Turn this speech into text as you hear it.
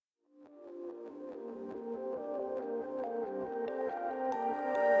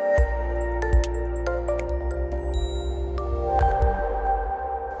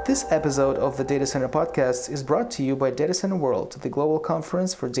This episode of the Data Center Podcast is brought to you by Data Center World, the global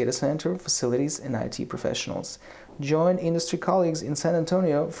conference for data center, facilities, and IT professionals. Join industry colleagues in San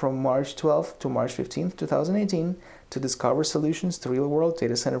Antonio from March 12th to March 15th, 2018 to discover solutions to real-world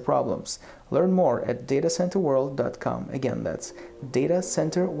data center problems. Learn more at datacenterworld.com. Again, that's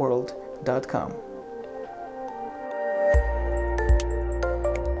datacenterworld.com.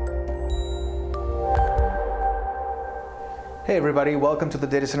 Hey everybody, welcome to the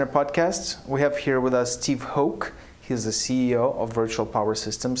Data Center Podcast. We have here with us Steve Houck. He's the CEO of Virtual Power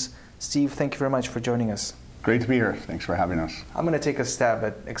Systems. Steve, thank you very much for joining us. Great to be here. Thanks for having us. I'm going to take a stab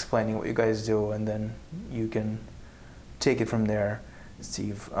at explaining what you guys do, and then you can take it from there,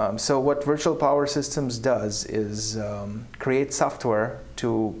 Steve. So what Virtual Power Systems does is create software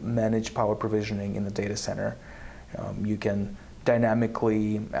to manage power provisioning in the data center. You can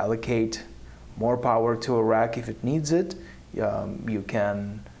dynamically allocate more power to a rack if it needs it. You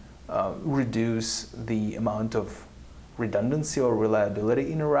can reduce the amount of redundancy or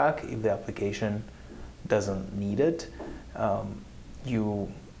reliability in a rack if the application doesn't need it. The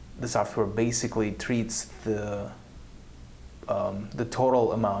software basically treats the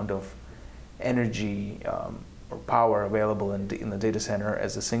total amount of energy or power available in the data center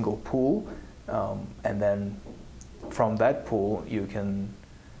as a single pool, and then from that pool you can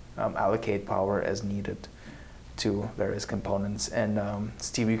allocate power as needed to various components. And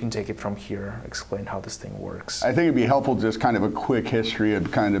Steve, you can take it from here, explain how this thing works. I think it'd be helpful just kind of a quick history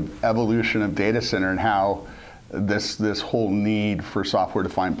of kind of evolution of data center and how this whole need for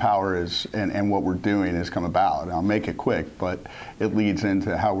software-defined power is and what we're doing has come about. And I'll make it quick, but it leads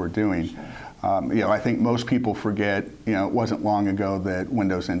into how we're doing. I think most people forget, it wasn't long ago that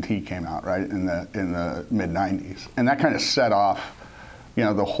Windows NT came out, right, in the mid-90s. And that kind of set off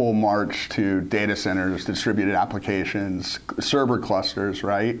the whole march to data centers, distributed applications, server clusters,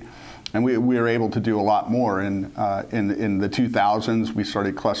 right? And we were able to do a lot more. In the 2000s, we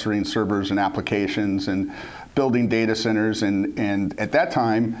started clustering servers and applications and building data centers. And at that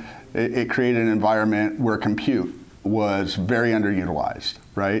time, it created an environment where compute was very underutilized,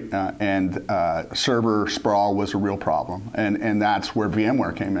 right? And server sprawl was a real problem. And that's where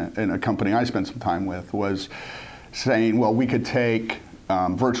VMware came in. And a company I spent some time with was saying, well, we could take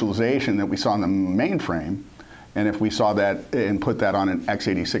virtualization that we saw in the mainframe, and if we saw that and put that on an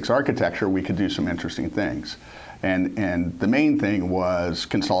x86 architecture, we could do some interesting things. And the main thing was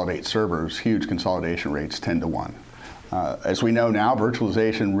consolidate servers, huge consolidation rates, 10 to 1. As we know now,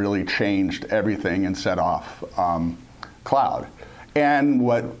 virtualization really changed everything and set off cloud, and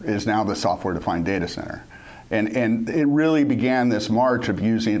what is now the software-defined data center. And it really began this march of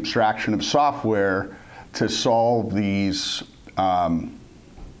using abstraction of software to solve these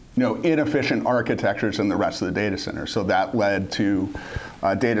inefficient architectures in the rest of the data center. So that led to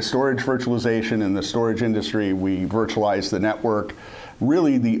data storage virtualization in the storage industry. We virtualized the network.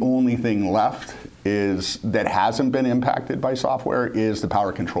 Really the only thing left that hasn't been impacted by software is the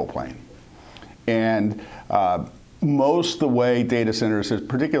power control plane. And most of the way data centers,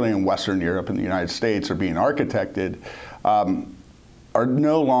 particularly in Western Europe and the United States, are being architected, are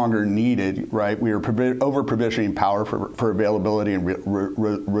no longer needed, right? We are over-provisioning power for availability and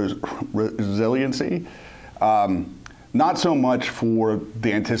resiliency, not so much for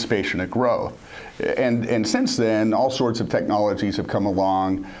the anticipation of growth. And since then, all sorts of technologies have come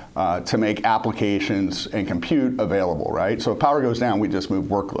along to make applications and compute available, right? So if power goes down, we just move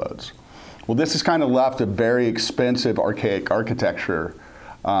workloads. Well, this has kind of left a very expensive, archaic architecture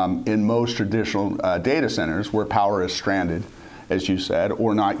in most traditional data centers where power is stranded, as you said,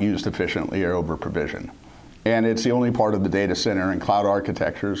 or not used efficiently or over-provisioned. And it's the only part of the data center and cloud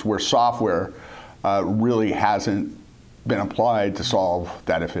architectures where software really hasn't been applied to solve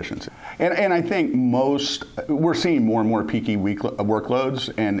that efficiency. And I think we're seeing more and more peaky workloads,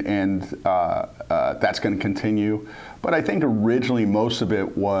 and that's going to continue. But I think originally most of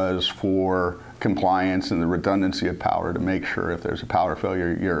it was for compliance and the redundancy of power to make sure if there's a power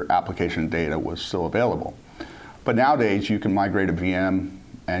failure, your application data was still available. But nowadays, you can migrate a VM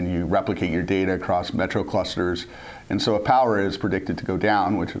and you replicate your data across metro clusters. And so if power is predicted to go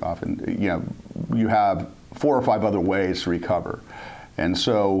down, which often, you have 4 or 5 other ways to recover. And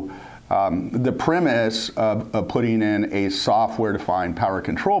so the premise of putting in a software-defined power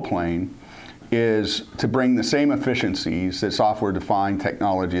control plane is to bring the same efficiencies that software-defined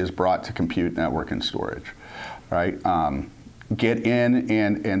technology has brought to compute, network, and storage, right? Get in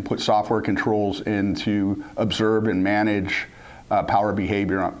and put software controls in to observe and manage power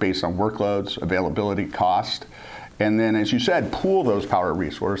behavior based on workloads, availability, cost. And then, as you said, pool those power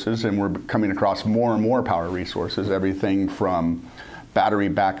resources, and we're coming across more and more power resources, everything from battery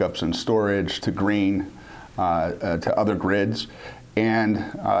backups and storage to green, to other grids.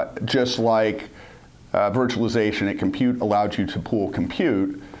 And just like virtualization at compute allowed you to pool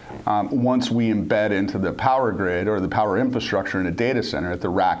compute, once we embed into the power grid or the power infrastructure in a data center at the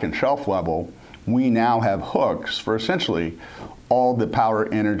rack and shelf level, we now have hooks for essentially all the power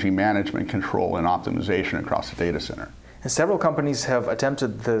energy management control and optimization across the data center. And several companies have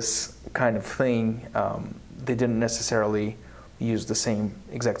attempted this kind of thing. They didn't necessarily use the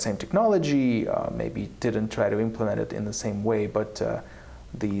exact same technology, maybe didn't try to implement it in the same way, but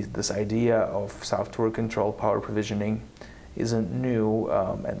this idea of software control power provisioning isn't new,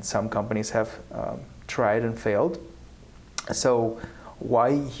 and some companies have tried and failed. So why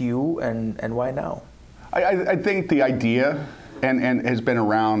you and why now? I think the idea and has been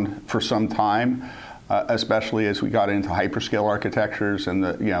around for some time, especially as we got into hyperscale architectures and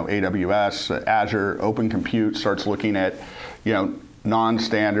the AWS, Azure, Open Compute starts looking at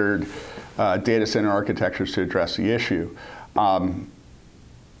non-standard data center architectures to address the issue.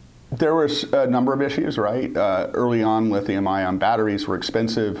 There was a number of issues, right? Early on, lithium-ion batteries were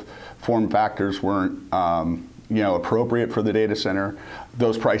expensive. Form factors weren't appropriate for the data center.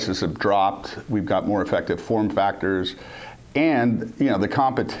 Those prices have dropped. We've got more effective form factors. And the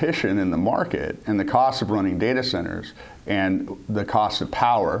competition in the market and the cost of running data centers and the cost of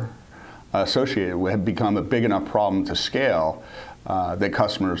power associated with have become a big enough problem to scale that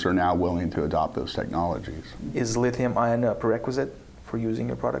customers are now willing to adopt those technologies. Is lithium-ion a prerequisite for using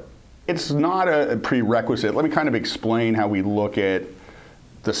your product? It's not a prerequisite. Let me kind of explain how we look at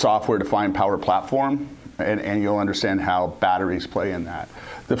the software-defined power platform, and you'll understand how batteries play in that.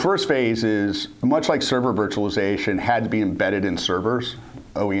 The first phase is, much like server virtualization had to be embedded in servers,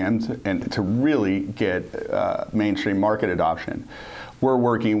 OEMs, and to really get mainstream market adoption. We're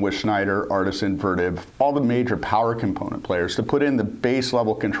working with Schneider, Artisan, Vertiv, all the major power component players to put in the base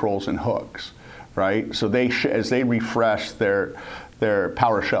level controls and hooks, right? So as they refresh their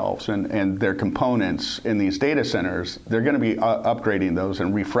power shelves and their components in these data centers, they're going to be upgrading those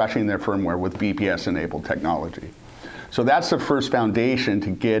and refreshing their firmware with VPS-enabled technology. So that's the first foundation to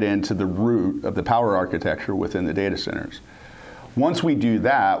get into the root of the power architecture within the data centers. Once we do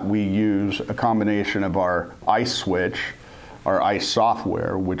that, we use a combination of our ICE switch, our ICE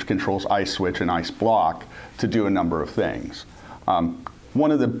software, which controls ICE switch and ICE block, to do a number of things.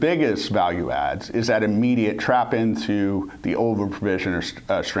 One of the biggest value adds is that immediate trap into the over provision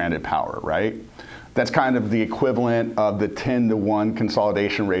or stranded power, right? That's kind of the equivalent of the 10-to-1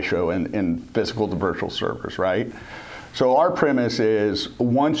 consolidation ratio in physical to virtual servers, right? So our premise is,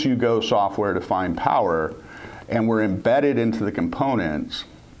 once you go software-defined power and we're embedded into the components,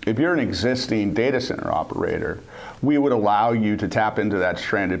 if you're an existing data center operator, we would allow you to tap into that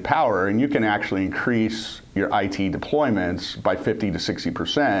stranded power, and you can actually increase your IT deployments by 50 to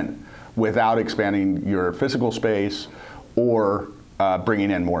 60% without expanding your physical space or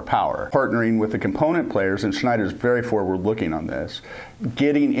bringing in more power. Partnering with the component players, and Schneider's very forward-looking on this,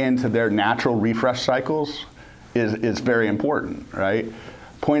 getting into their natural refresh cycles is very important, right?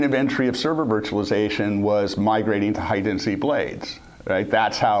 Point of entry of server virtualization was migrating to high-density blades. Right?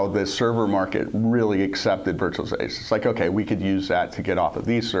 That's how the server market really accepted virtualization. It's like, okay, we could use that to get off of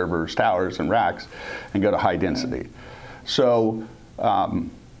these servers, towers, and racks and go to high density. So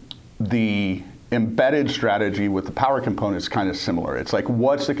the embedded strategy with the power component is kind of similar. It's like,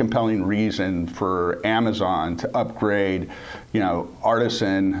 what's the compelling reason for Amazon to upgrade,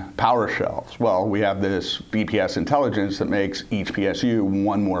 Artisan power shelves? Well, we have this VPS intelligence that makes each PSU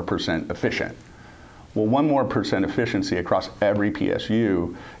 1% efficient. Well, 1% efficiency across every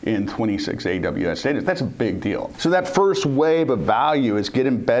PSU in 26 AWS data, that's a big deal. So that first wave of value is get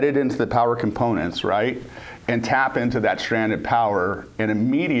embedded into the power components, right? And tap into that stranded power and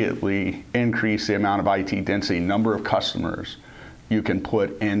immediately increase the amount of IT density, number of customers you can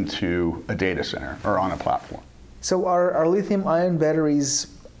put into a data center or on a platform. So are lithium-ion batteries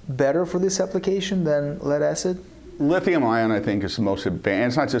better for this application than lead acid? Lithium-ion, I think, is the most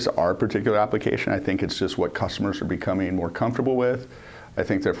advanced. It's not just our particular application. I think it's just what customers are becoming more comfortable with. I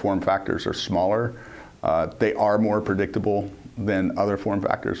think their form factors are smaller. They are more predictable than other form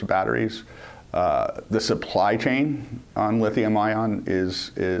factors of batteries. The supply chain on lithium-ion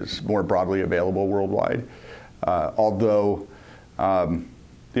is more broadly available worldwide. Although,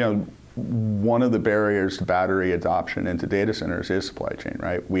 one of the barriers to battery adoption into data centers is supply chain,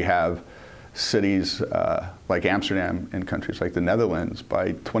 right? We have cities like Amsterdam and countries like the Netherlands.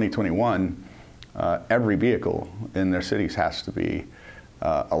 By 2021, every vehicle in their cities has to be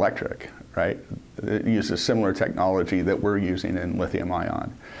electric, right? It uses similar technology that we're using in lithium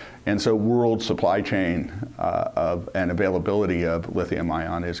ion. And so world supply chain and availability of lithium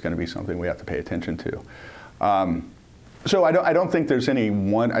ion is going to be something we have to pay attention to. So I don't think there's any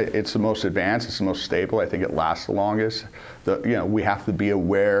one. It's the most advanced. It's the most stable. I think it lasts the longest. We have to be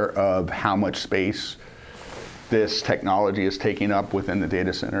aware of how much space this technology is taking up within the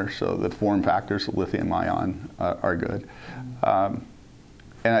data center. So the form factors of lithium ion are good.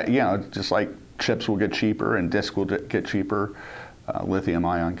 And just like chips will get cheaper and disks will get cheaper, lithium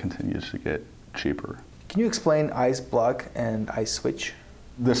ion continues to get cheaper. Can you explain ice block and ice switch?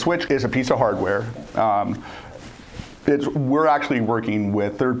 The switch is a piece of hardware. We're actually working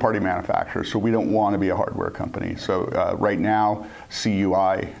with third-party manufacturers, so we don't want to be a hardware company. So right now,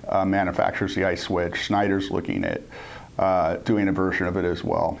 CUI manufactures the ice switch. Schneider's looking at doing a version of it as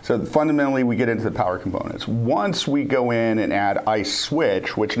well. So fundamentally, we get into the power components. Once we go in and add ice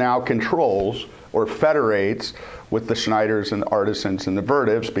switch, which now controls or federates with the Schneiders and the Artisans and the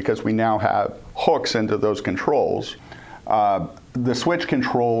Vertivs, because we now have hooks into those controls, the switch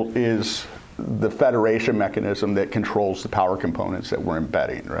control is the federation mechanism that controls the power components that we're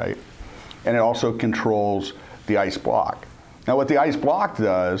embedding, right? And it also controls the ice block. Now what the ice block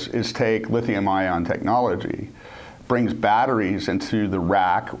does is take lithium ion technology, brings batteries into the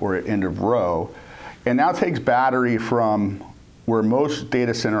rack or end of row, and now takes battery from where most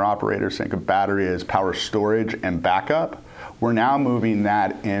data center operators think of battery as power storage and backup. We're now moving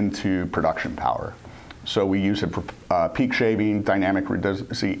that into production power. So we use it for peak shaving, dynamic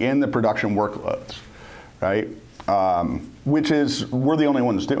redundancy in the production workloads, right? We're the only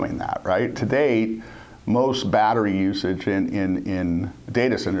ones doing that, right? To date, most battery usage in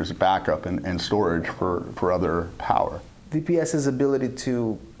data centers is backup and storage for other power. VPS's ability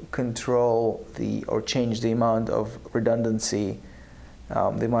to control or change the amount of redundancy,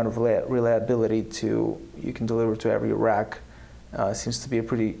 the amount of reliability you can deliver to every rack seems to be a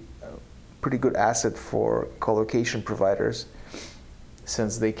pretty good asset for colocation providers,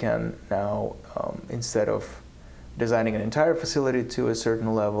 since they can now, instead of designing an entire facility to a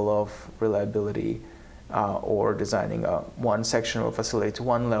certain level of reliability, or designing one section of a facility to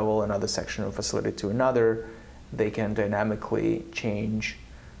one level, another section of a facility to another, they can dynamically change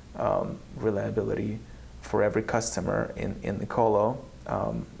reliability for every customer in the colo,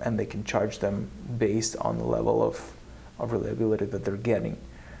 and they can charge them based on the level of reliability that they're getting.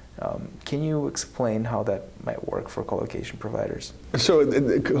 Can you explain how that might work for colocation providers? So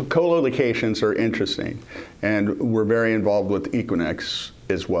co-locations are interesting, and we're very involved with Equinix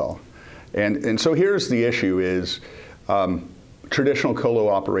as well. And so here's the issue is, traditional colo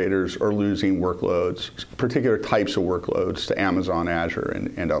operators are losing workloads, particular types of workloads, to Amazon,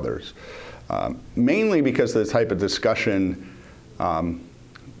 Azure, and others. Mainly because of the type of discussion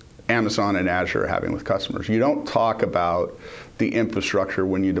Amazon and Azure are having with customers. You don't talk about the infrastructure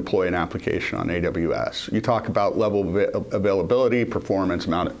when you deploy an application on AWS. You talk about level of availability, performance,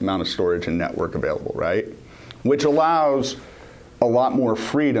 amount of storage, and network available, right? Which allows a lot more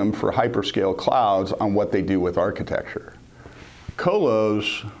freedom for hyperscale clouds on what they do with architecture.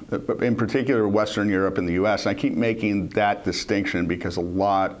 Colos, in particular Western Europe and the US, and I keep making that distinction because a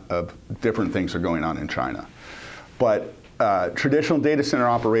lot of different things are going on in China. But traditional data center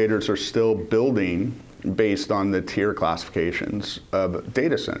operators are still building based on the tier classifications of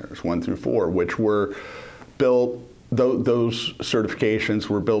data centers, 1 through 4, which were built, those certifications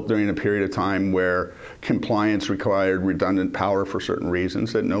were built during a period of time where compliance required redundant power for certain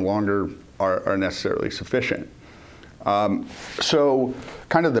reasons that no longer are necessarily sufficient. So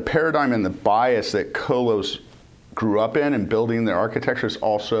kind of the paradigm and the bias that colos grew up in and building their architecture is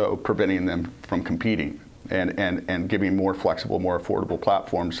also preventing them from competing and giving more flexible, more affordable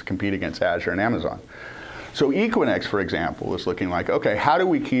platforms to compete against Azure and Amazon. So Equinix, for example, is looking like, okay, how do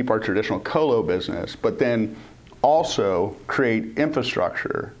we keep our traditional colo business, but then also create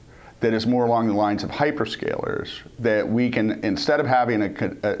infrastructure that is more along the lines of hyperscalers, that we can, instead of having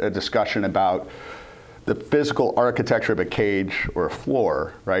a discussion about the physical architecture of a cage or a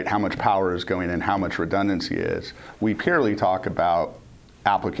floor, right, how much power is going in, how much redundancy is, we purely talk about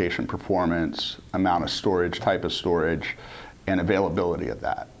application performance, amount of storage, type of storage, and availability of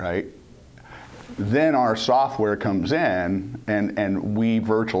that, right? Then our software comes in and we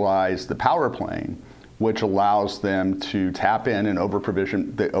virtualize the power plane, which allows them to tap in and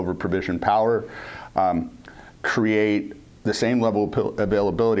over-provision power, create the same level of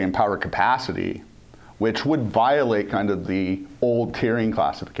availability and power capacity, which would violate kind of the old tiering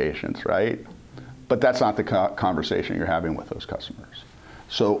classifications, right? But that's not the conversation you're having with those customers.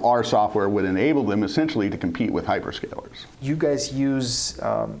 So our software would enable them essentially to compete with hyperscalers. You guys use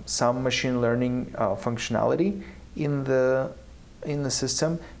some machine learning functionality in the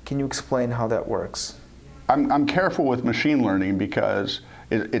system. Can you explain how that works? I'm careful with machine learning because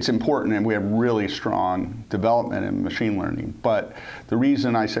it's important, and we have really strong development in machine learning. But the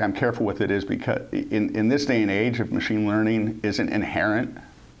reason I say I'm careful with it is because in this day and age, if machine learning isn't inherent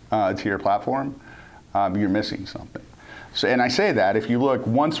to your platform, you're missing something. So, and I say that if you look,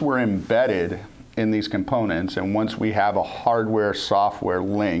 once we're embedded in these components and once we have a hardware-software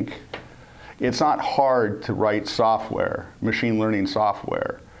link, it's not hard to write software, machine learning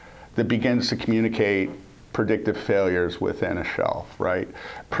software, that begins to communicate predictive failures within a shelf, right?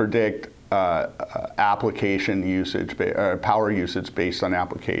 Predict application usage, power usage based on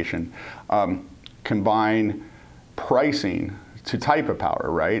application. Combine pricing to type of power,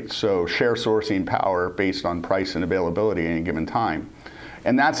 right? So share sourcing power based on price and availability at any given time.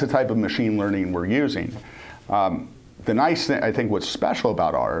 And that's the type of machine learning we're using. The nice thing, I think what's special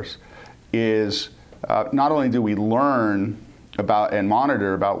about ours is not only do we learn about and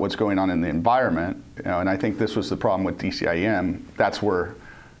monitor about what's going on in the environment, and I think this was the problem with DCIM, that's where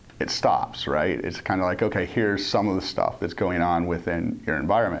it stops, right? It's kind of like, okay, here's some of the stuff that's going on within your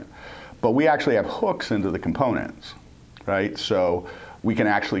environment. But we actually have hooks into the components, right? So we can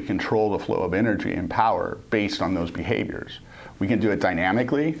actually control the flow of energy and power based on those behaviors. We can do it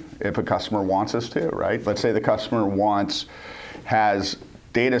dynamically if a customer wants us to, right? Let's say the customer has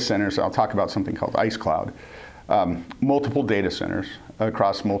data centers. I'll talk about something called Ice Cloud. Multiple data centers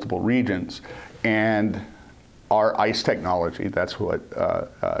across multiple regions, and our ICE technology, that's what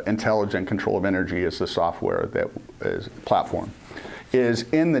Intelligent Control of Energy is, the software that is platform, is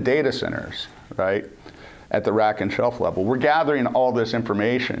in the data centers, right, at the rack and shelf level. We're gathering all this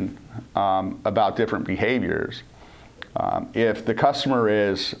information about different behaviors. If the customer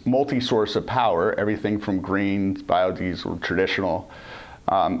is multi-source of power, everything from green, biodiesel, traditional,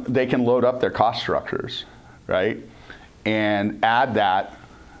 they can load up their cost structures, right, and add that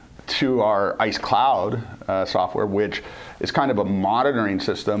to our ICE Cloud software, which is kind of a monitoring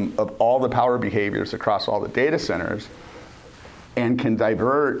system of all the power behaviors across all the data centers, and can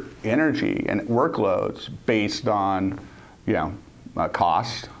divert energy and workloads based on,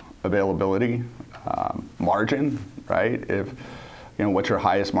 cost, availability, margin, right? What's your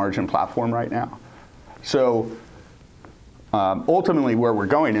highest margin platform right now? So ultimately where we're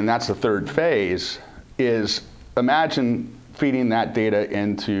going, and that's the third phase, is imagine feeding that data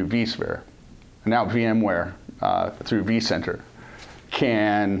into vSphere. Now VMware through vCenter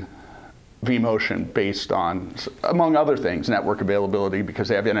can vMotion based on, among other things, network availability because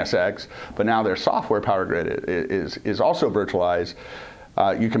they have NSX, but now their software power grid is also virtualized.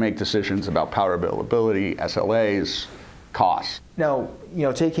 You can make decisions about power availability, SLAs, costs. Now,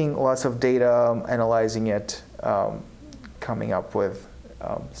 taking lots of data, analyzing it, coming up with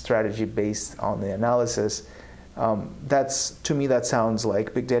strategy based on the analysis, to me that sounds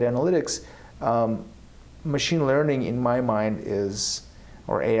like big data analytics. Machine learning, in my mind,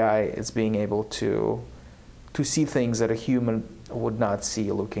 or AI is being able to see things that a human would not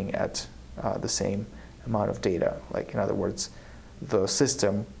see looking at the same amount of data. Like, in other words, the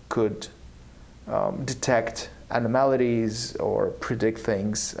system could detect anomalies or predict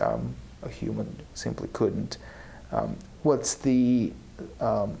things a human simply couldn't. What's the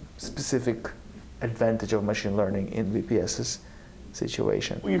specific advantage of machine learning in VPS's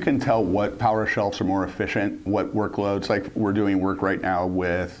situation? Well, you can tell what power shelves are more efficient, what workloads, like we're doing work right now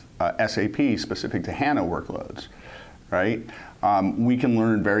with SAP specific to HANA workloads, right? We can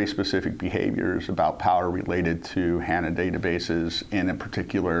learn very specific behaviors about power related to HANA databases in a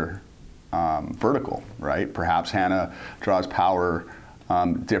particular vertical, right? Perhaps HANA draws power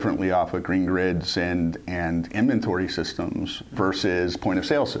differently off of green grids and inventory systems versus point of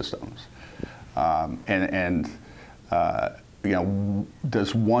sale systems.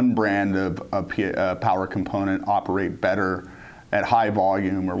 Does one brand of power component operate better at high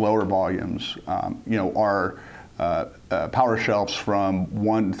volume or lower volumes? Are power shelves from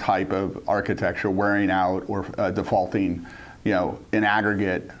one type of architecture wearing out or defaulting, in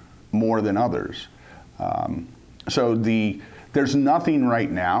aggregate more than others? There's nothing right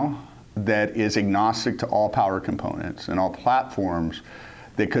now that is agnostic to all power components and all platforms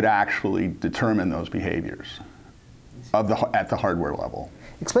that could actually determine those behaviors at the hardware level.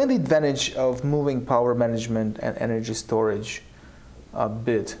 Explain the advantage of moving power management and energy storage a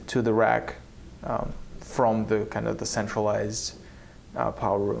bit to the rack from the kind of the centralized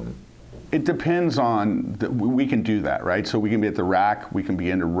power room. It depends on, we can do that, right? So we can be at the rack, we can be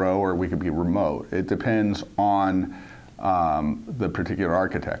in a row, or we can be remote. It depends on the particular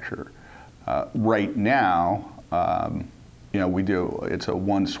architecture. Right now, it's a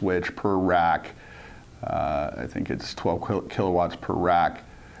one switch per rack. I think it's 12 kilowatts per rack.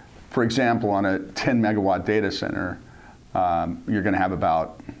 For example, on a 10 megawatt data center, you're going to have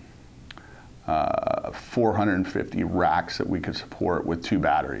about 450 racks that we could support with 2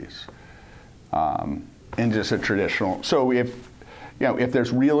 batteries. And just a traditional, so if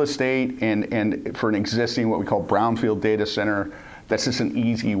there's real estate and for an existing what we call brownfield data center, that's just an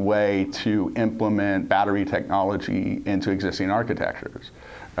easy way to implement battery technology into existing architectures,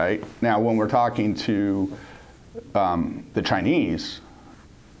 right? Now, when we're talking to the Chinese,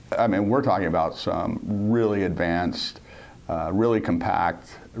 I mean, we're talking about some really advanced, really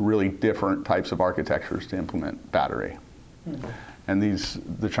compact, really different types of architectures to implement battery. Mm-hmm. And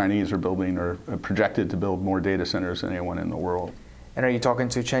the Chinese are building or projected to build more data centers than anyone in the world. And are you talking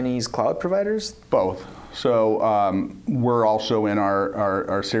to Chinese cloud providers? Both. So we're also in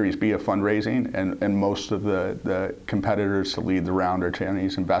our Series B of fundraising, and most of the competitors to lead the round are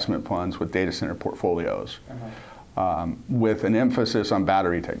Chinese investment funds with data center portfolios, with an emphasis on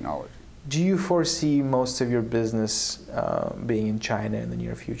battery technology. Do you foresee most of your business being in China in the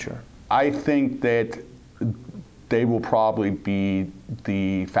near future? I think that they will probably be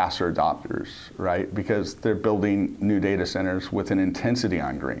the faster adopters, right? Because they're building new data centers with an intensity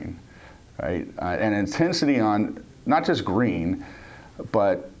on green, right? An intensity on not just green,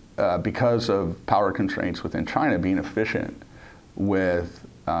 but because of power constraints within China, being efficient with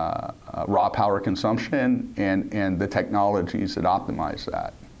raw power consumption and the technologies that optimize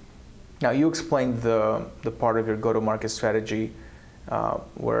that. Now, you explained the part of your go-to-market strategy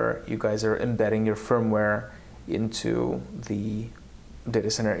where you guys are embedding your firmware into the data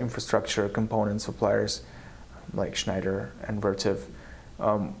center infrastructure component suppliers like Schneider and Vertiv.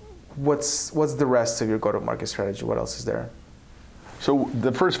 What's the rest of your go-to-market strategy? What else is there? So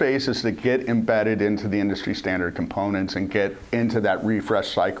the first phase is to get embedded into the industry standard components and get into that refresh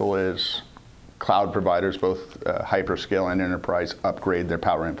cycle as cloud providers, both hyperscale and enterprise, upgrade their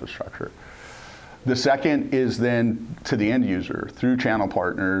power infrastructure. The second is then to the end user through channel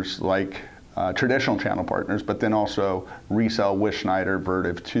partners like traditional channel partners, but then also resell with Schneider,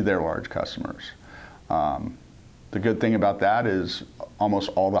 Vertiv to their large customers. The good thing about that is almost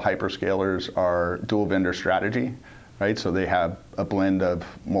all the hyperscalers are dual vendor strategy, right? So they have a blend of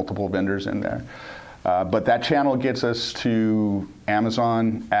multiple vendors in there. But that channel gets us to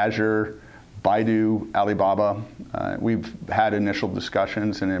Amazon, Azure, Baidu, Alibaba. We've had initial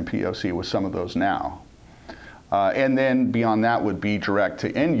discussions and in POC with some of those now. And then beyond that would be direct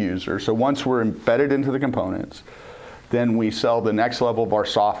to end user. So once we're embedded into the components, then we sell the next level of our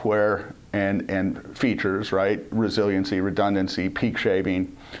software and features, right? Resiliency, redundancy, peak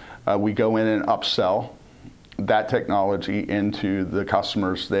shaving. We go in and upsell that technology into the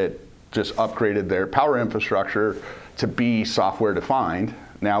customers that just upgraded their power infrastructure to be software defined.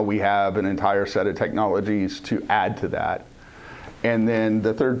 Now we have an entire set of technologies to add to that. And then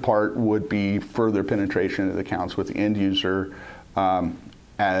the third part would be further penetration of the accounts with the end user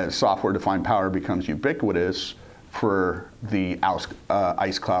as software-defined power becomes ubiquitous for the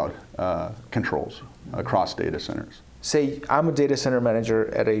ICE cloud controls across data centers. Say I'm a data center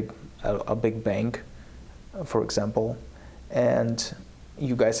manager at a big bank, for example, and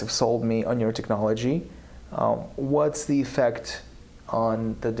you guys have sold me on your technology. What's the effect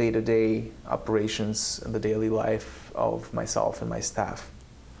on the day-to-day operations and the daily life of myself and my staff?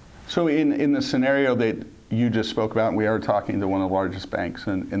 So in the scenario that you just spoke about, we are talking to one of the largest banks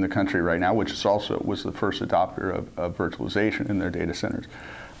in the country right now, which is also was the first adopter of virtualization in their data centers.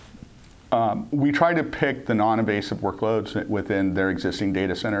 We try to pick the non-invasive workloads within their existing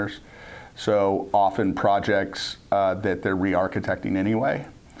data centers. So often projects that they're re-architecting anyway,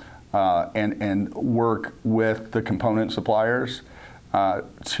 and work with the component suppliers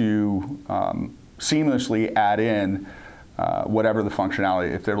to seamlessly add in whatever the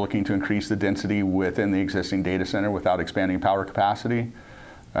functionality. If they're looking to increase the density within the existing data center without expanding power capacity,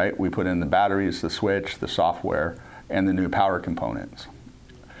 right? We put in the batteries, the switch, the software, and the new power components.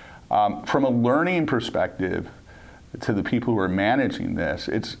 From a learning perspective, to the people who are managing this,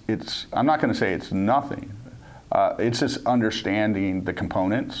 it's I'm not going to say it's nothing. It's just understanding the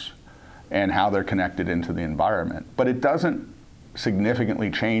components and how they're connected into the environment. But it doesn't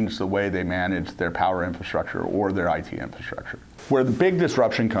significantly change the way they manage their power infrastructure or their IT infrastructure. Where the big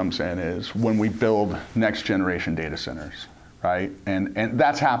disruption comes in is when we build next generation data centers, right? And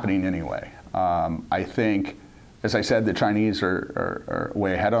that's happening anyway. I think, as I said, the Chinese are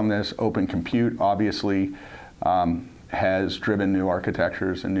way ahead on this. Open compute obviously has driven new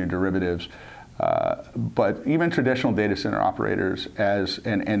architectures and new derivatives. But even traditional data center operators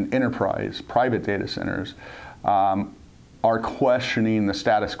and enterprise private data centers are questioning the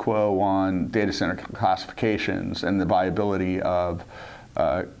status quo on data center classifications and the viability of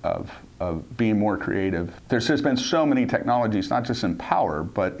being more creative. There's just been so many technologies, not just in power,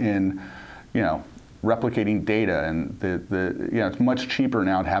 but in, replicating data, and it's much cheaper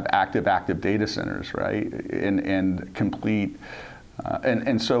now to have active data centers, right? And complete,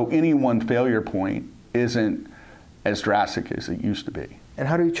 and so any one failure point isn't as drastic as it used to be. And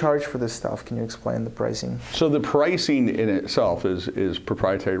how do you charge for this stuff? Can you explain the pricing? So the pricing in itself is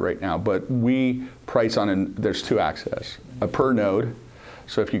proprietary right now, but we price on, there's two axes, a per node.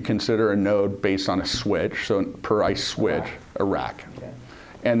 So if you consider a node based on a switch, so per ICE switch, a rack. Okay.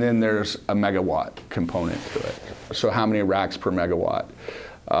 And then there's a megawatt component to it. So how many racks per megawatt?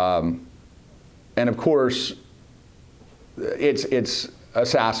 And of course, it's a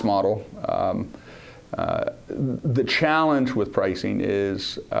SaaS model. The challenge with pricing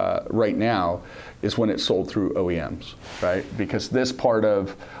is, right now, is when it's sold through OEMs, right? Because this part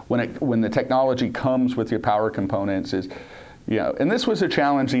of, when the technology comes with your power components is, and this was a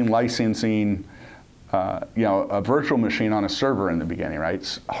challenging licensing, a virtual machine on a server in the beginning,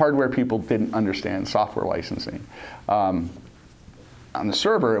 right? Hardware people didn't understand software licensing. On the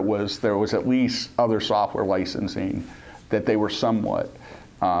server, there was at least other software licensing that they were somewhat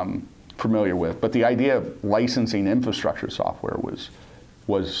familiar with. But the idea of licensing infrastructure software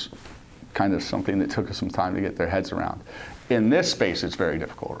was kind of something that took us some time to get their heads around. In this space, it's very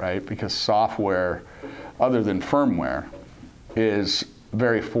difficult, right? Because software, other than firmware, is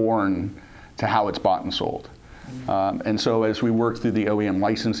very foreign to how it's bought and sold. And so as we work through the OEM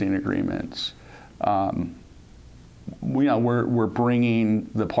licensing agreements, we're bringing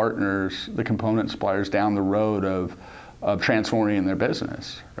the partners, the component suppliers, down the road of transforming their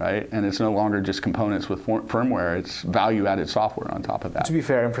business, right? And it's no longer just components with firmware, it's value-added software on top of that. To be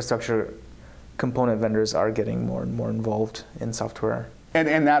fair, infrastructure component vendors are getting more and more involved in software.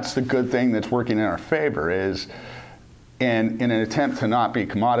 And that's the good thing that's working in our favor is, in an attempt to not be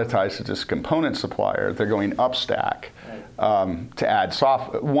commoditized as just a component supplier, they're going upstack to add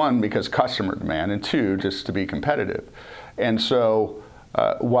software. One, because customer demand, and two, just to be competitive. And so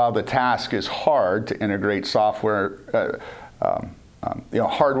while the task is hard to integrate software,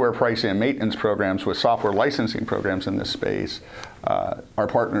 hardware pricing and maintenance programs with software licensing programs in this space, our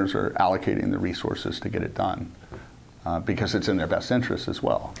partners are allocating the resources to get it done. Because it's in their best interest as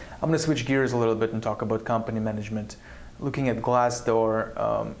well. I'm going to switch gears a little bit and talk about company management. Looking at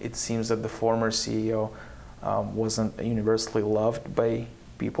Glassdoor, it seems that the former CEO wasn't universally loved by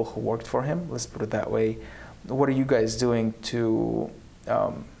people who worked for him. Let's put it that way. What are you guys doing to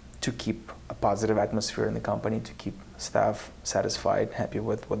keep a positive atmosphere in the company, to keep staff satisfied, happy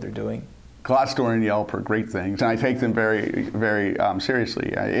with what they're doing? Glassdoor and Yelp are great things, and I take them very, very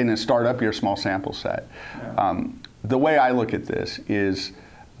seriously. In a startup, you're a small sample set. Yeah. The way I look at this is,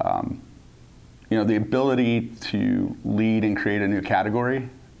 the ability to lead and create a new category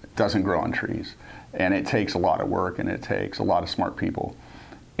doesn't grow on trees. And it takes a lot of work, and it takes a lot of smart people.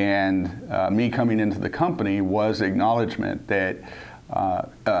 And me coming into the company was acknowledgement that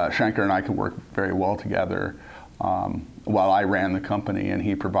Shankar and I could work very well together while I ran the company, and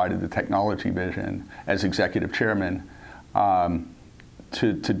he provided the technology vision as executive chairman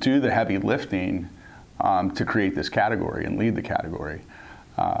to do the heavy lifting to create this category and lead the category.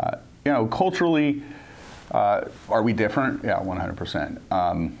 Culturally, are we different? Yeah,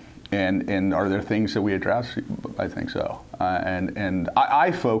 100%. And are there things that we address? I think so. And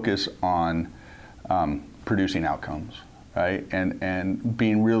I focus on producing outcomes, right? And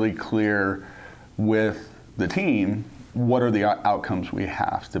being really clear with the team, what are the outcomes we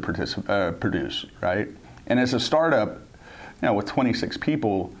have to produce, right? And as a startup, with 26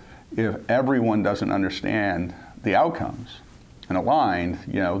 people, if everyone doesn't understand the outcomes and aligned,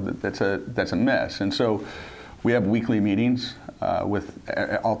 that's a miss. And so we have weekly meetings with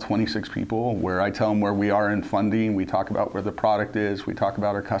all 26 people where I tell them where we are in funding. We talk about where the product is. We talk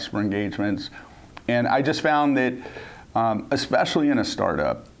about our customer engagements. And I just found that, especially in a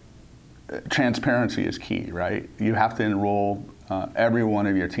startup, transparency is key, right? You have to enroll every one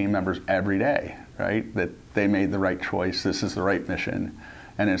of your team members every day, right? That they made the right choice. This is the right mission,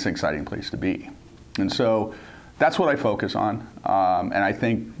 and it's an exciting place to be. And so that's what I focus on. And I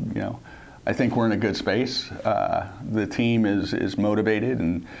think, we're in a good space. The team is motivated,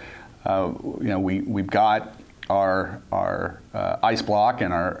 and we've got our ICE block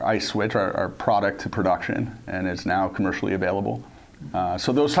and our ICE switch, our product to production, and it's now commercially available.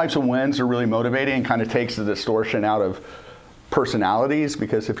 So those types of wins are really motivating and kind of takes the distortion out of personalities,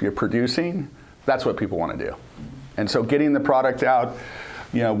 because if you're producing, That's what people want to do. And so getting the product out,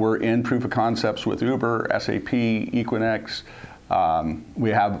 we're in proof of concepts with Uber, SAP, Equinix. We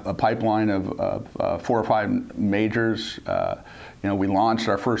have a pipeline of 4 or 5 majors. We launched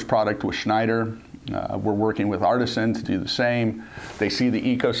our first product with Schneider. We're working with Artisan to do the same. They see the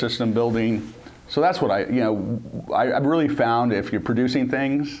ecosystem building. So that's what I've really found, if you're producing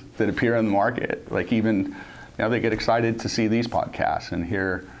things that appear in the market, like even, they get excited to see these podcasts and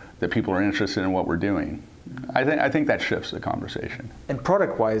hear that people are interested in what we're doing. I think that shifts the conversation. And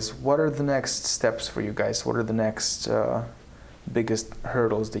product-wise, what are the next steps for you guys? What are the next biggest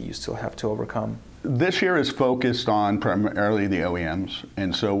hurdles that you still have to overcome? This year is focused on primarily the OEMs,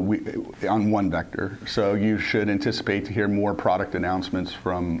 and so on one vector. So you should anticipate to hear more product announcements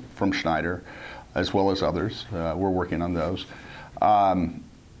from Schneider, as well as others. We're working on those.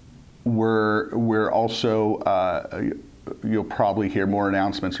 We're also, you'll probably hear more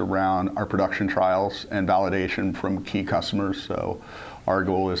announcements around our production trials and validation from key customers. So our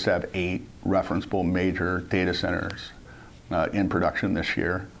goal is to have 8 referenceable major data centers in production this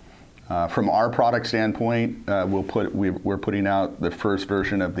year. From our product standpoint, we're putting out the first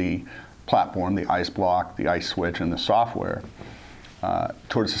version of the platform, the ICE block, the ICE switch, and the software.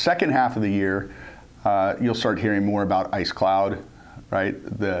 Towards the second half of the year, you'll start hearing more about ICE Cloud, right?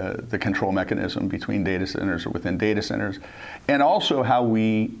 The control mechanism between data centers or within data centers, and also how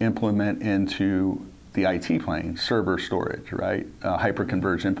we implement into the IT plane, server storage, right?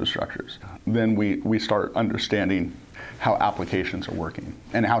 Hyper-converged infrastructures. Then we start understanding how applications are working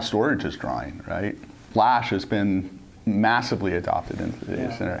and how storage is drawing, right? Flash has been massively adopted into the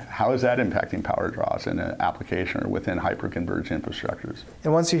data center. How is that impacting power draws in an application or within hyper-converged infrastructures?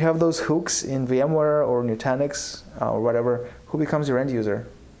 And once you have those Houcks in VMware or Nutanix or whatever, who becomes your end user?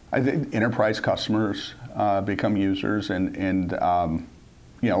 I think enterprise customers become users, and our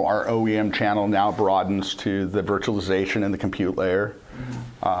OEM channel now broadens to the virtualization and the compute layer.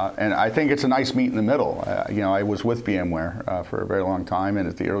 And I think it's a nice meet in the middle. I was with VMware for a very long time and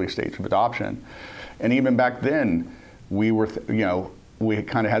at the early stage of adoption. And even back then, we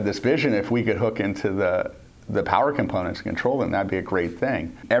kind of had this vision, if we could hook into the power components and control them, that'd be a great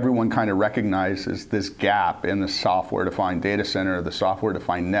thing. Everyone kind of recognizes this gap in the software-defined data center, the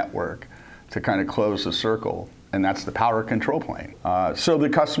software-defined network, to kind of close the circle, and that's the power control plane. So the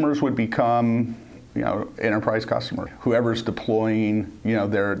customers would become enterprise customer, whoever's deploying,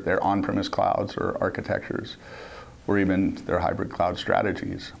 their on-premise clouds or architectures, or even their hybrid cloud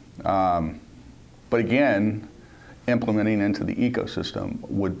strategies. But again, implementing into the ecosystem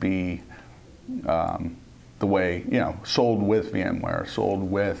would be the way, sold with VMware, sold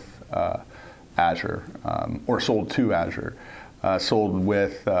with Azure, or sold to Azure, sold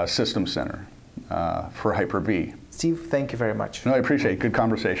with System Center for Hyper-V. Steve, thank you very much. No, I appreciate it. Good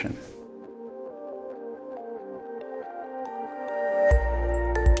conversation.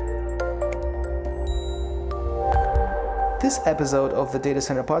 This episode of the Data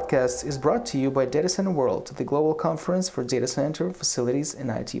Center Podcast is brought to you by Data Center World, the global conference for data center, facilities,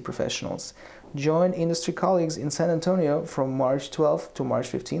 and IT professionals. Join industry colleagues in San Antonio from March 12th to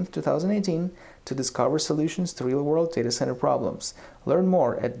March 15th, 2018 to discover solutions to real-world data center problems. Learn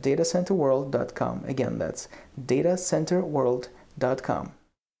more at datacenterworld.com. Again, that's datacenterworld.com.